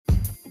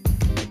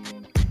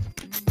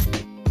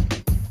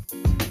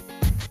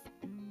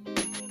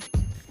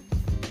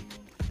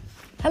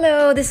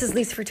Hello, this is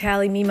Lisa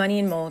Fertali, Me, Money,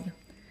 and Mold.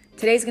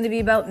 Today's going to be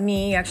about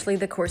me, actually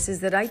the courses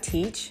that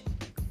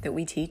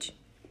we teach.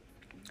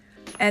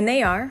 And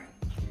they are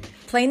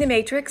Playing the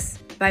Matrix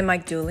by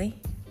Mike Dooley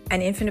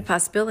and Infinite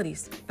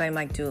Possibilities by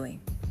Mike Dooley.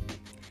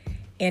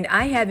 And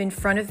I have in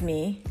front of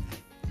me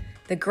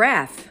the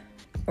graph,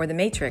 or the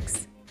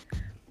matrix,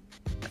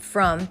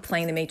 from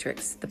Playing the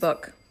Matrix, the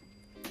book.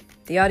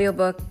 The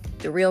audiobook,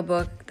 the real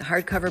book, the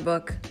hardcover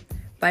book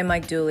by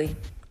Mike Dooley.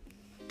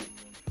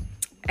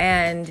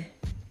 And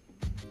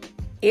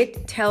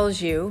it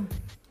tells you,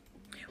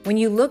 when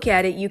you look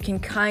at it, you can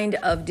kind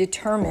of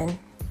determine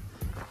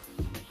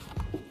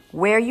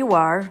where you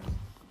are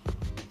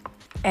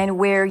and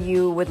where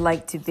you would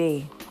like to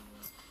be.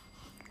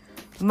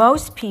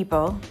 Most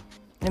people,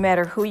 no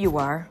matter who you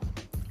are,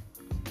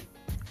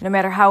 no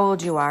matter how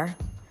old you are,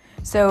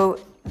 so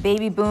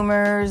baby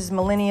boomers,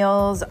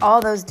 millennials, all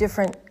those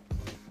different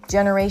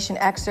Generation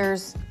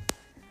Xers,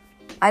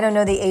 I don't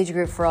know the age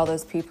group for all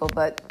those people,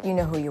 but you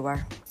know who you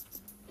are.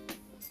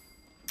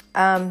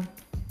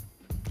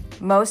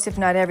 Most, if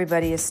not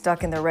everybody, is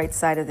stuck in the right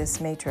side of this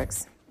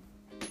matrix.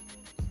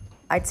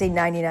 I'd say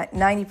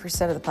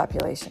 90% of the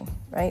population,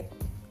 right?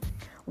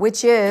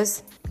 Which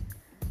is,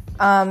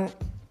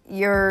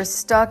 you're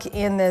stuck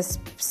in this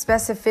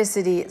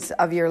specificities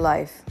of your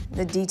life,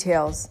 the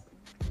details,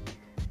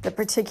 the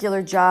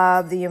particular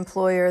job, the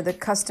employer, the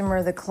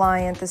customer, the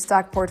client, the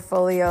stock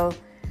portfolio,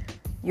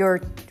 your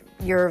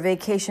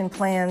vacation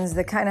plans,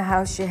 the kind of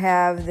house you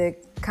have, the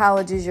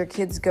colleges your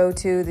kids go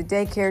to, the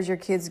daycares your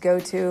kids go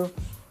to,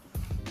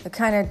 the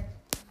kind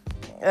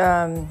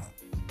of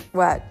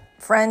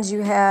friends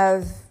you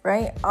have,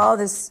 right? All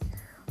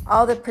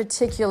the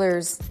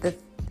particulars,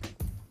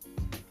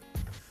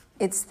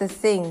 it's the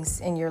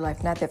things in your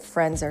life. Not that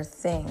friends are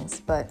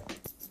things, but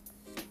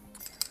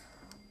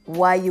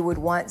why you would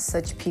want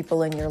such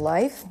people in your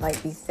life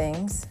might be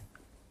things.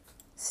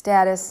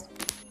 Status,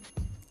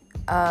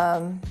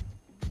 I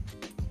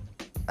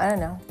don't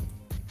know.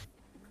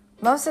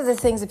 Most of the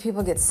things that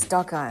people get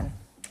stuck on,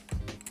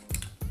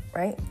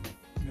 right?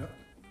 Yep.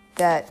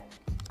 That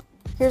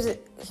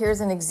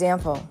here's an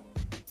example.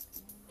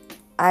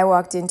 I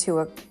walked into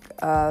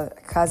a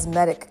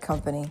cosmetic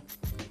company.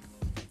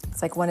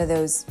 It's like one of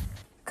those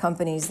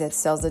companies that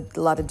sells a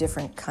lot of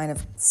different kind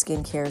of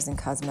skincares and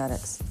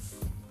cosmetics.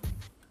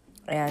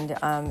 And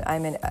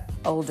I'm an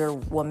older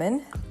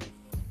woman,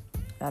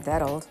 not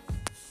that old,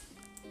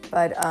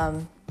 but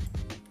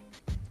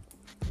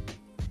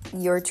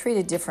you're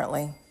treated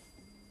differently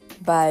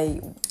by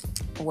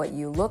what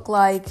you look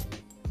like,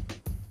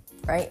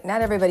 right?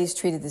 Not everybody's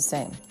treated the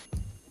same.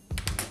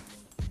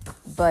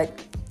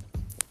 But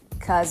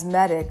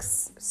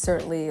cosmetics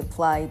certainly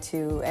apply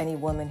to any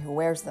woman who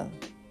wears them.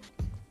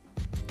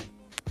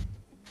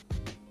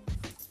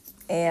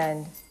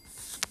 And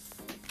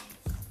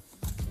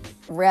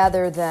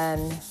rather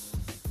than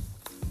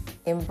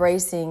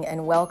embracing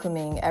and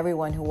welcoming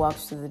everyone who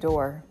walks through the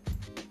door,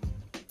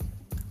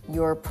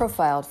 you're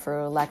profiled,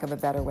 for lack of a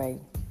better way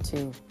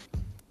to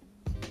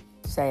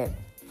say it.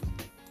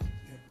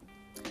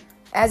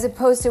 As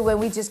opposed to when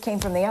we just came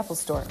from the Apple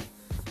store.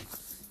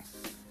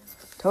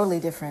 Totally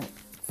different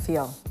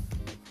feel.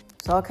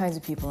 There's all kinds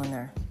of people in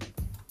there,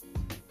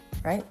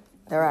 right?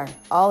 There are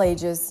all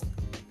ages,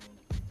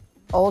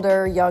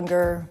 older,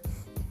 younger,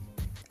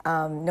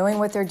 knowing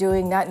what they're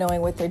doing, not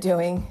knowing what they're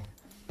doing.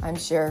 I'm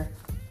sure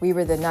we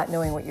were the not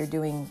knowing what you're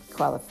doing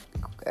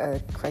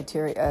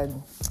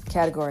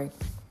category.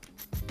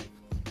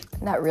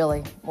 Not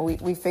really. Well,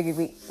 we figured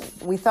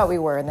we thought we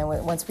were, and then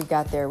once we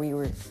got there, we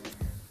were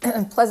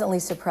pleasantly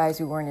surprised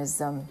we weren't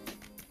as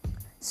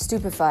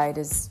stupefied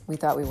as we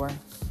thought we were.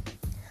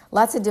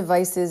 Lots of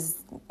devices,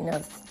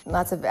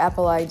 lots of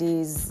Apple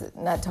IDs,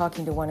 not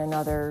talking to one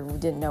another. We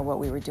didn't know what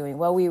we were doing.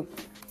 Well, we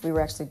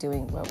were actually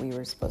doing what we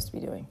were supposed to be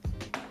doing.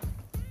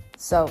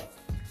 So,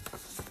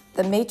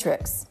 the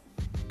matrix.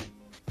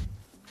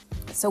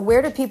 So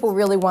where do people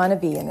really want to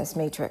be in this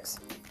matrix?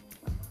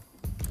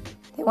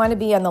 They want to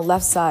be on the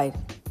left side.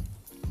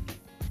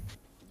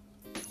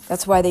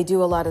 That's why they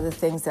do a lot of the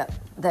things that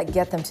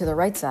get them to the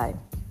right side.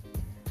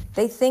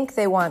 They think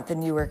they want the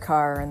newer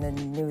car and the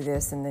new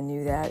this and the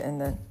new that and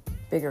the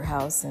bigger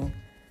house and,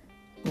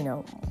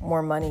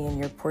 more money in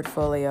your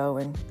portfolio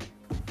and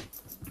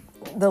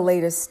the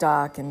latest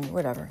stock and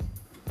whatever.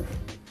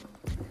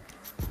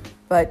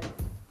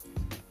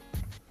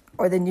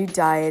 Or the new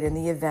diet and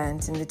the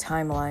event and the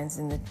timelines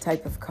and the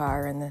type of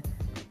car and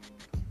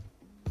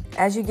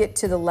as you get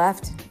to the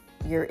left,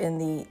 you're in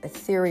the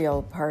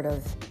ethereal part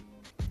of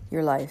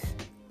your life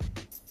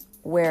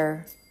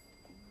where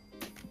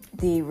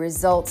the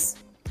results,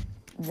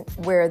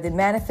 where the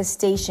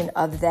manifestation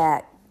of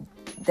that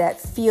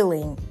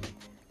feeling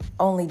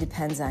only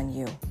depends on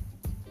you.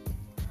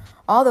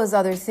 All those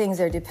other things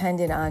are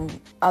dependent on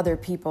other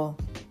people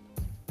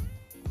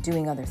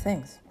doing other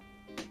things.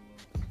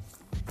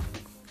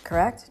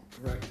 Correct?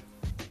 Correct.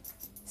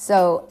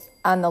 So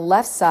on the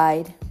left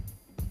side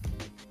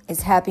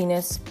is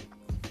happiness,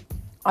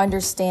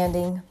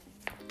 understanding,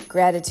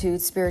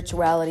 gratitude,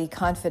 spirituality,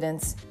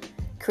 confidence,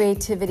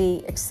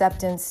 creativity,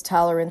 acceptance,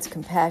 tolerance,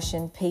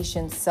 compassion,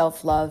 patience,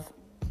 self-love.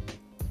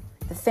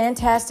 The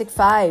Fantastic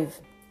Five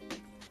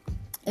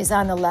is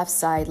on the left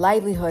side: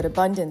 livelihood,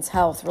 abundance,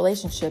 health,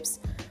 relationships,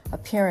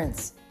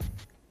 appearance.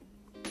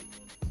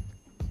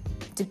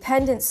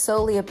 Dependent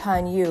solely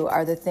upon you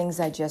are the things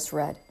I just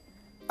read: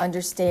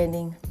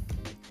 understanding,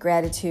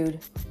 gratitude,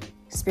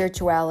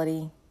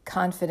 spirituality,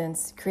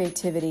 confidence,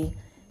 creativity,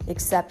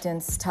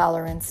 acceptance,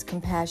 tolerance,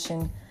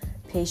 compassion,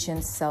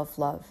 patience,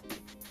 self-love.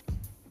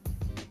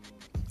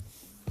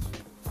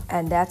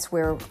 And that's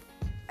where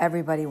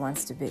everybody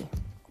wants to be.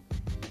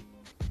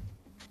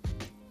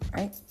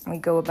 Right? We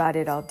go about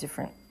it all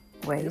different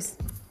ways.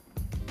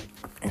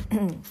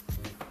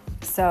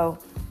 So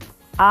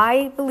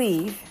I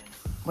believe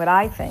what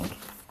I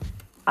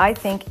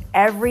think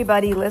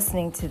everybody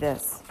listening to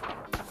this,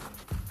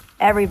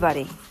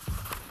 everybody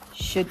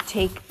should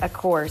take a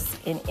course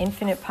in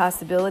infinite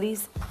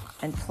possibilities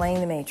and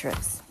playing the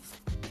matrix.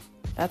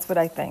 That's what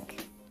I think.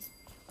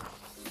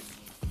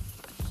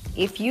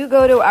 If you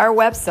go to our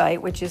website,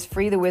 which is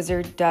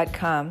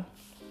freethewizard.com,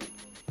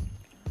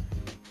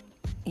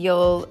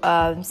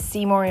 you'll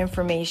see more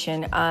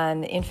information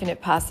on the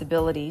infinite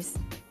possibilities,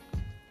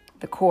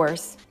 the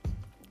course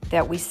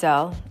that we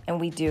sell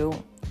and we do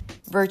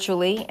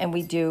virtually and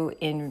we do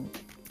in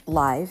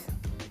live.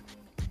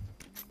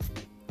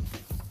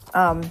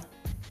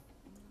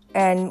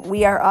 And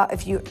we are,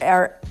 if you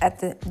are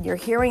you're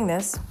hearing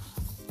this,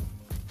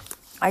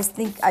 I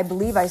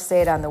believe I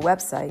say it on the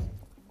website.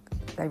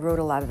 I wrote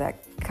a lot of that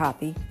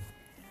copy.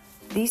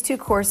 These two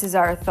courses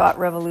are a thought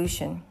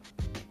revolution.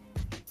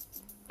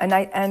 And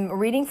I'm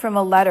reading from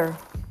a letter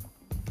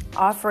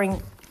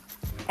offering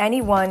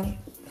anyone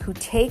who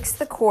takes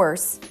the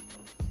course,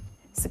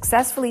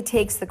 successfully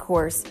takes the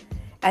course,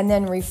 and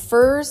then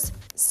refers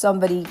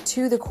somebody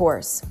to the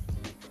course,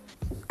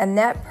 and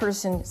that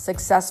person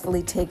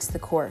successfully takes the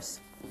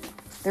course.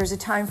 There's a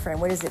time frame.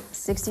 What is it?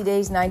 60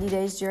 days, 90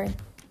 days, Jerry?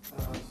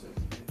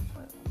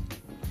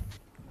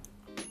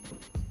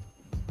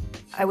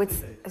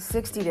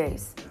 60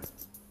 days.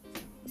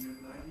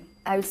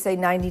 I would say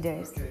 90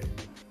 days. Okay.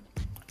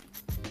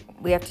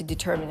 We have to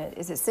determine it.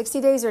 Is it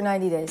 60 days or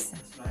 90 days?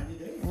 It's 90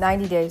 days.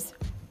 90 days.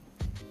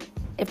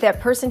 If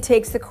that person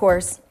takes the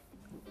course,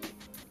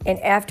 and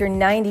after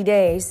 90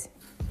 days,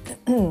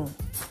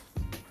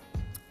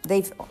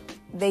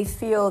 they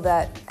feel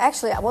that,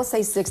 actually, I will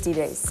say 60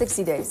 days.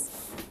 60 days.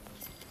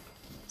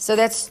 So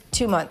that's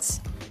 2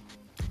 months.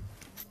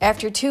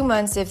 After 2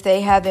 months, if they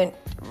haven't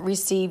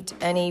received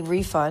any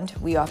refund,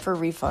 we offer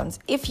refunds.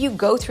 If you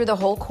go through the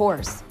whole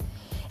course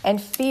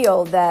and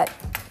feel that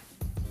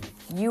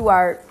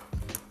you're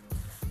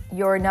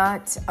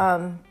not,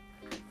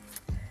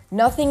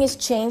 nothing has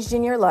changed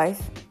in your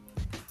life,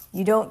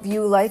 you don't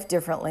view life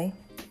differently,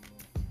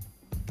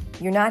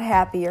 you're not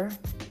happier,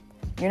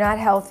 you're not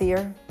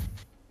healthier,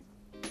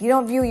 you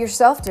don't view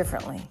yourself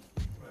differently.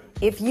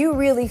 If you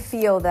really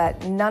feel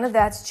that none of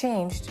that's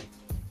changed,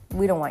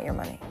 we don't want your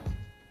money.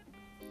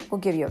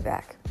 We'll give you it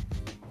back.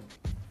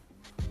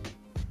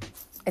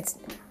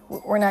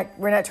 We're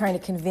not trying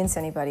to convince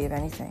anybody of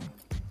anything.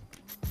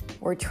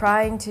 We're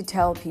trying to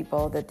tell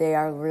people that they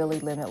are really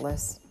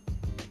limitless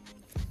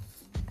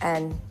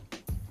and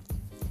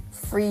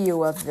free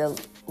you of the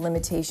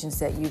limitations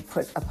that you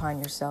put upon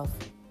yourself.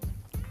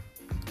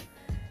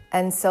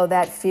 And so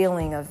that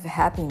feeling of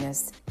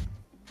happiness,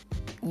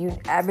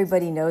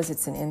 everybody knows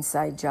it's an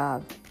inside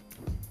job.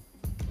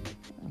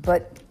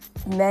 But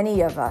many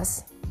of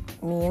us,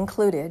 me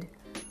included,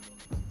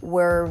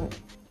 were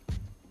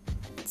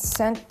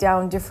sent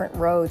down different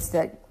roads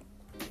that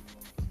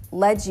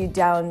led you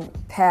down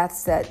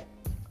paths that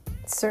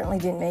certainly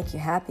didn't make you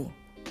happy.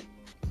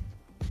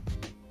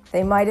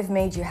 They might have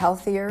made you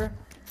healthier.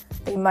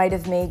 They might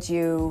have made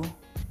you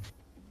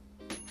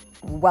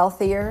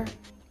wealthier.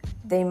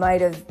 They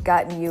might have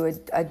gotten you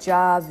a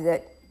job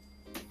that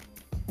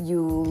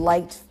you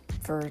liked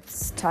for a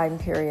time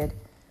period.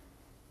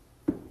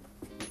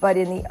 But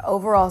in the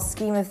overall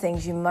scheme of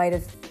things, you might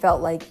have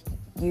felt like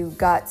you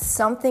got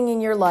something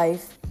in your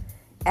life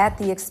at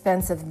the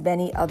expense of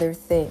many other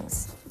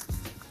things.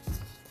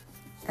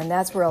 And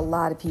that's where a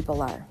lot of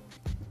people are.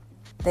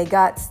 They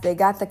got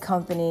the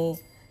company,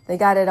 they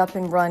got it up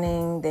and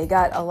running, they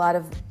got a lot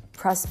of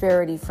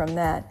prosperity from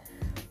that.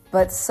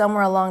 But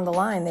somewhere along the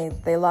line,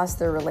 they lost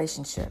their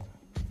relationship.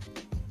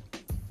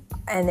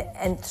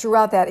 And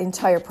throughout that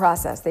entire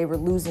process, they were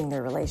losing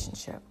their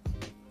relationship.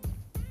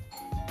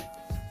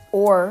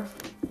 Or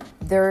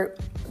their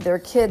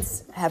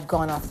kids have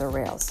gone off the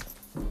rails.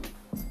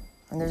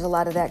 And there's a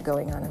lot of that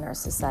going on in our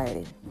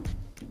society.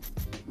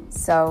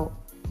 So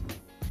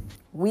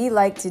we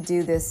like to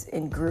do this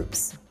in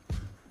groups.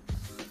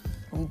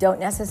 You don't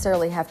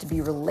necessarily have to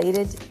be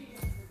related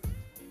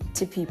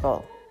to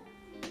people.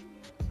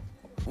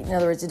 In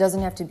other words, it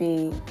doesn't have to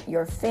be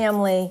your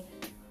family,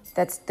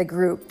 that's the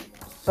group.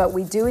 But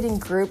we do it in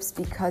groups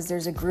because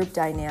there's a group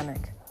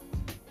dynamic.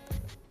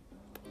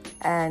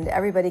 And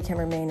everybody can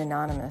remain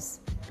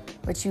anonymous.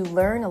 But you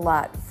learn a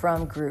lot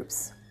from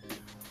groups,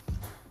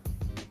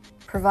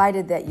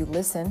 provided that you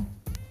listen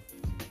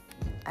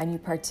and you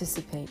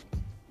participate.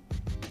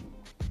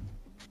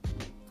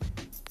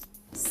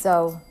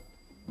 So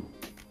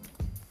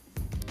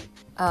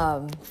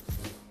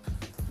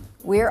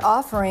we're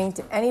offering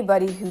to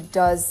anybody who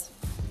does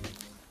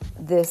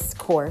this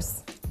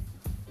course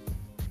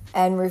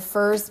and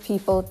refers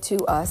people to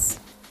us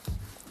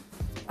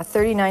a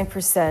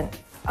 39%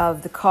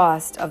 of the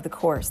cost of the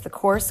course. The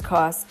course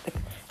costs, the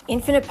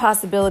Infinite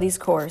Possibilities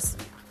course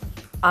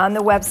on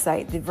the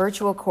website, the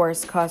virtual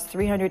course costs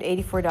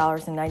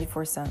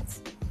 $384.94.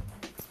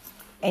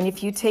 And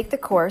if you take the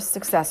course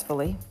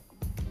successfully,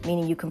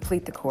 meaning you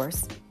complete the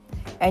course,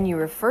 and you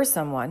refer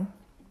someone,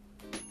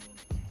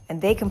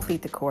 and they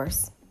complete the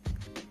course,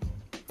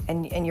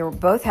 and you're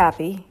both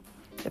happy,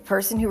 the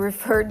person who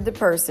referred the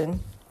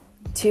person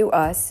to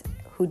us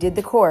who did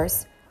the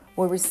course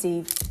will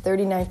receive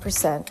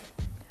 39%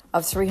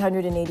 of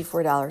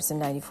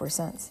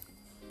 $384.94.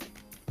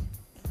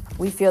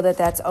 We feel that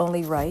that's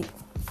only right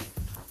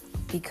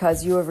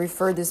because you have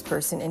referred this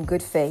person in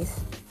good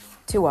faith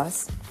to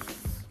us,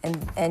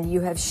 and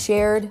you have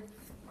shared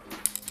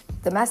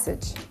the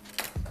message.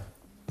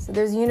 So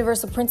there's a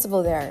universal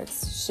principle there.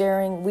 It's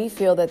sharing. We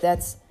feel that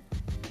that's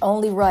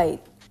only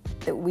right,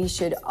 that we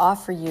should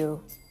offer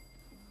you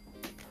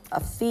a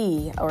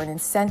fee or an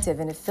incentive,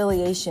 an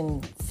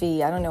affiliation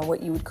fee, I don't know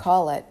what you would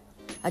call it,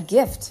 a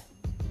gift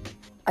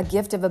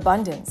of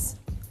abundance.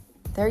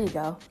 There you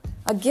go.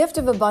 A gift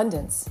of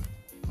abundance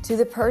to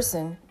the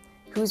person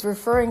who's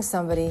referring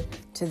somebody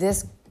to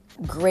this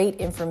great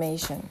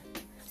information,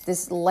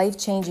 this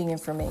life-changing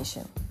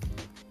information.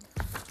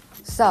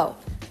 So,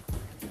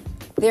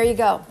 there you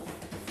go.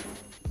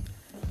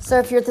 So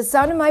if you're at the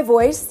sound of my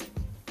voice,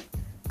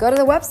 go to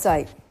the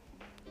website,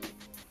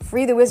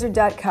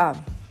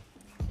 freethewizard.com.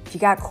 If you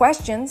got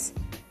questions,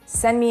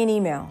 send me an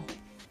email.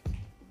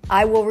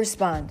 I will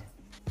respond.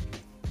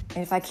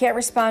 And if I can't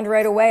respond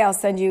right away, I'll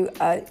send you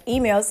an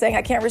email saying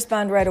I can't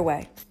respond right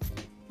away.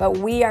 But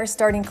we are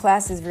starting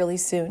classes really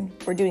soon.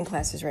 We're doing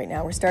classes right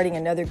now. We're starting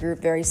another group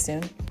very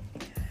soon.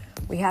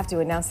 We have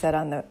to announce that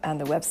on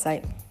the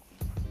website.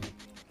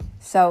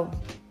 So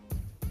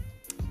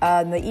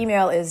the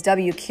email is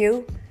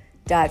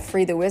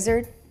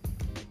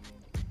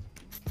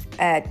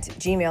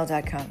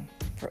wq.freethewizard@gmail.com.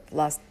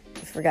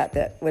 Forgot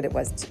what it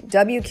was.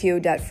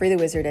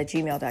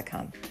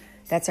 wq.freethewizard@gmail.com.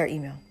 That's our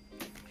email.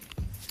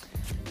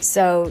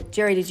 So,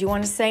 Jerry, did you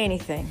want to say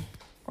anything?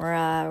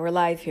 We're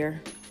live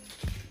here.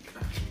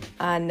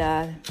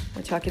 We're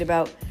talking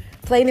about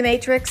Playing the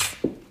Matrix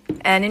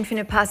and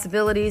Infinite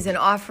Possibilities, and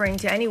offering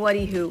to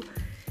anybody who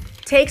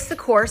takes the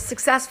course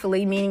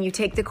successfully, meaning you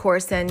take the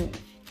course and,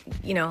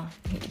 you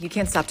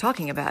can't stop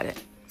talking about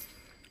it.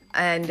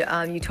 And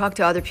you talk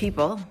to other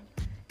people,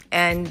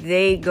 and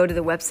they go to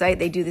the website,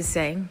 they do the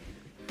same.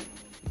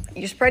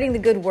 You're spreading the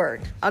good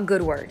word, a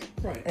good word.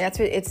 Right. And that's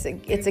what it's a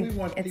gift.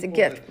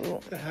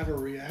 To have a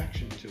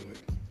reaction to it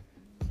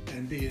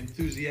and be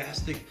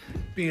enthusiastic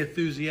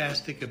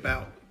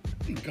about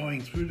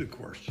going through the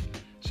course.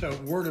 So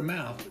word of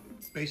mouth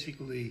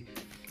basically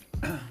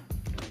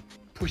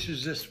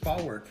pushes this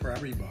forward for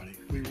everybody.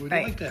 We would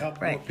like to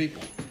help more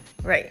people.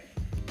 Right.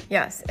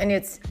 Yes, and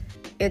it's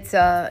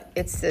the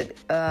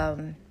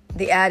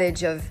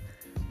adage of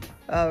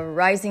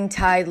rising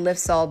tide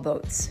lifts all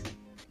boats.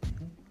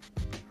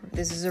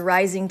 This is a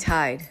rising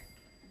tide,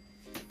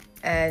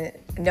 and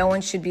no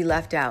one should be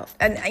left out.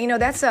 And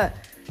that's a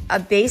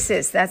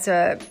basis, that's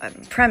a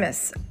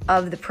premise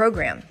of the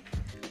program.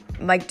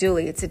 Mike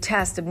Dooley, it's a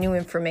test of new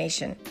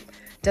information.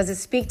 Does it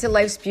speak to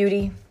life's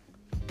beauty?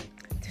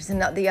 There's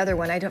the other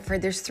one.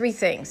 There's three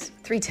things,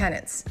 three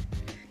tenets.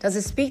 Does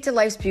it speak to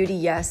life's beauty?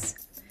 Yes.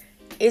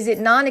 Is it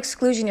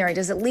non-exclusionary?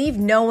 Does it leave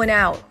no one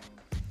out?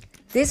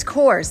 This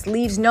course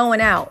leaves no one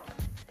out.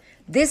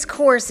 This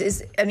course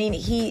is,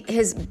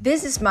 his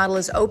business model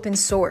is open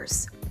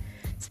source.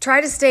 Try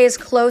to stay as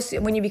close,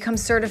 when you become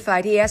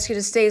certified, he asks you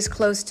to stay as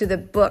close to the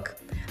book.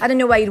 I don't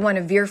know why you'd want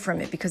to veer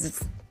from it,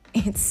 because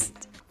it's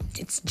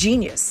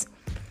genius.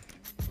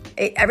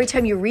 Every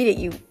time you read it,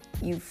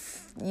 you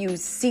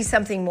see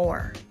something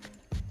more.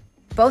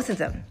 Both of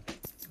them,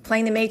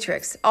 Playing the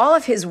Matrix, all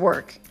of his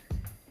work.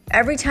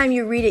 Every time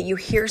you read it, you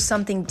hear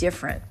something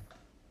different.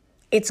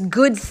 It's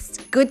good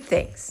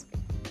things.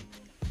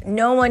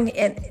 No one,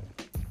 and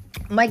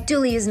Mike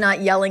Dooley is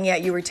not yelling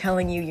at you or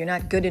telling you you're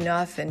not good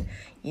enough and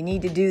you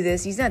need to do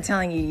this. He's not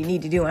telling you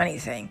need to do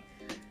anything.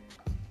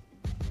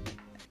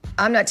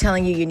 I'm not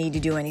telling you need to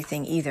do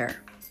anything either.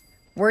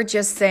 We're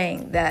just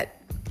saying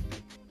that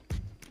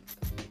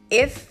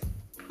if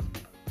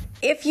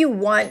you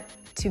want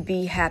to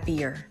be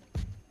happier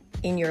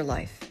in your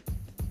life,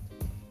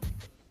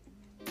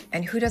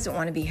 and who doesn't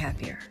want to be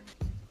happier?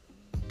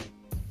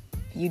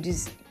 You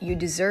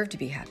deserve to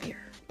be happier.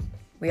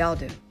 We all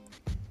do.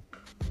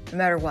 No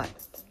matter what.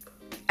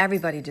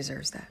 Everybody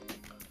deserves that.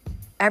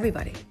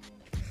 Everybody.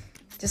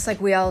 Just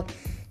like we all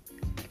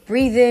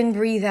breathe in,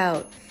 breathe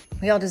out.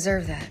 We all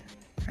deserve that,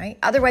 right?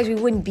 Otherwise, we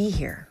wouldn't be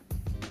here.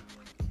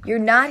 You're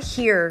not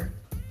here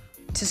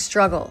to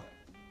struggle.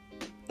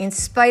 in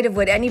spite of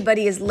what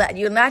anybody has let.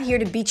 You're not here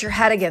to beat your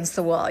head against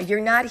the wall. You're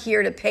not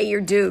here to pay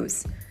your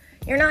dues.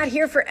 You're not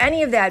here for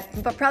any of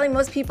that. But probably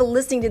most people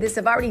listening to this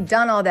have already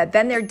done all that.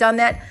 Been there, done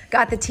that,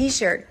 got the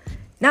t-shirt.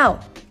 No,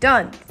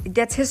 done.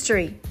 That's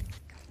history.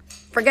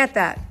 Forget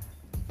that.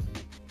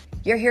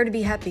 You're here to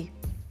be happy.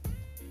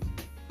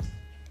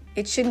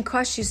 It shouldn't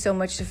cost you so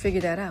much to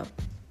figure that out.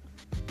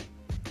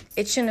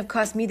 It shouldn't have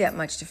cost me that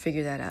much to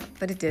figure that out,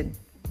 but it did.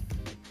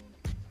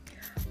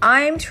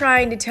 I'm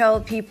trying to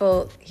tell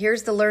people,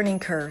 here's the learning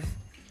curve.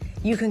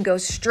 You can go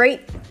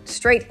straight,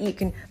 you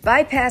can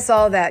bypass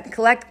all that,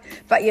 bypass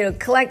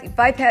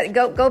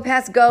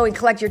go and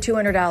collect your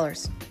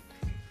 $200.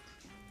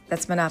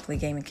 That's Monopoly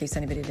game, in case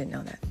anybody didn't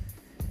know that.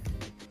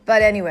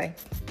 But anyway,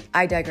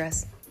 I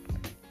digress.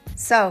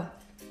 So,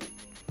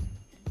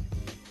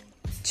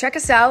 check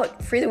us out,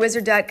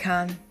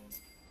 freethewizard.com.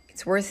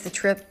 It's worth the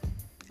trip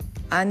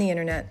on the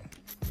internet.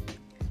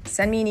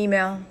 Send me an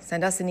email,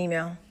 send us an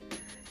email,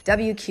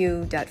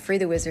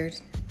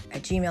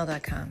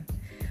 wq.freethewizard@gmail.com.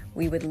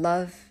 We would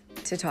love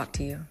to talk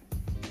to you.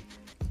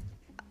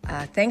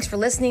 Thanks for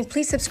listening.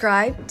 Please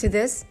subscribe to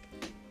this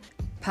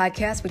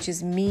podcast, which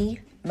is Me,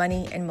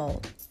 Money, and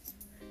Mold.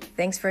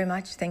 Thanks very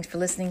much. Thanks for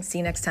listening. See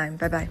you next time.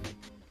 Bye-bye.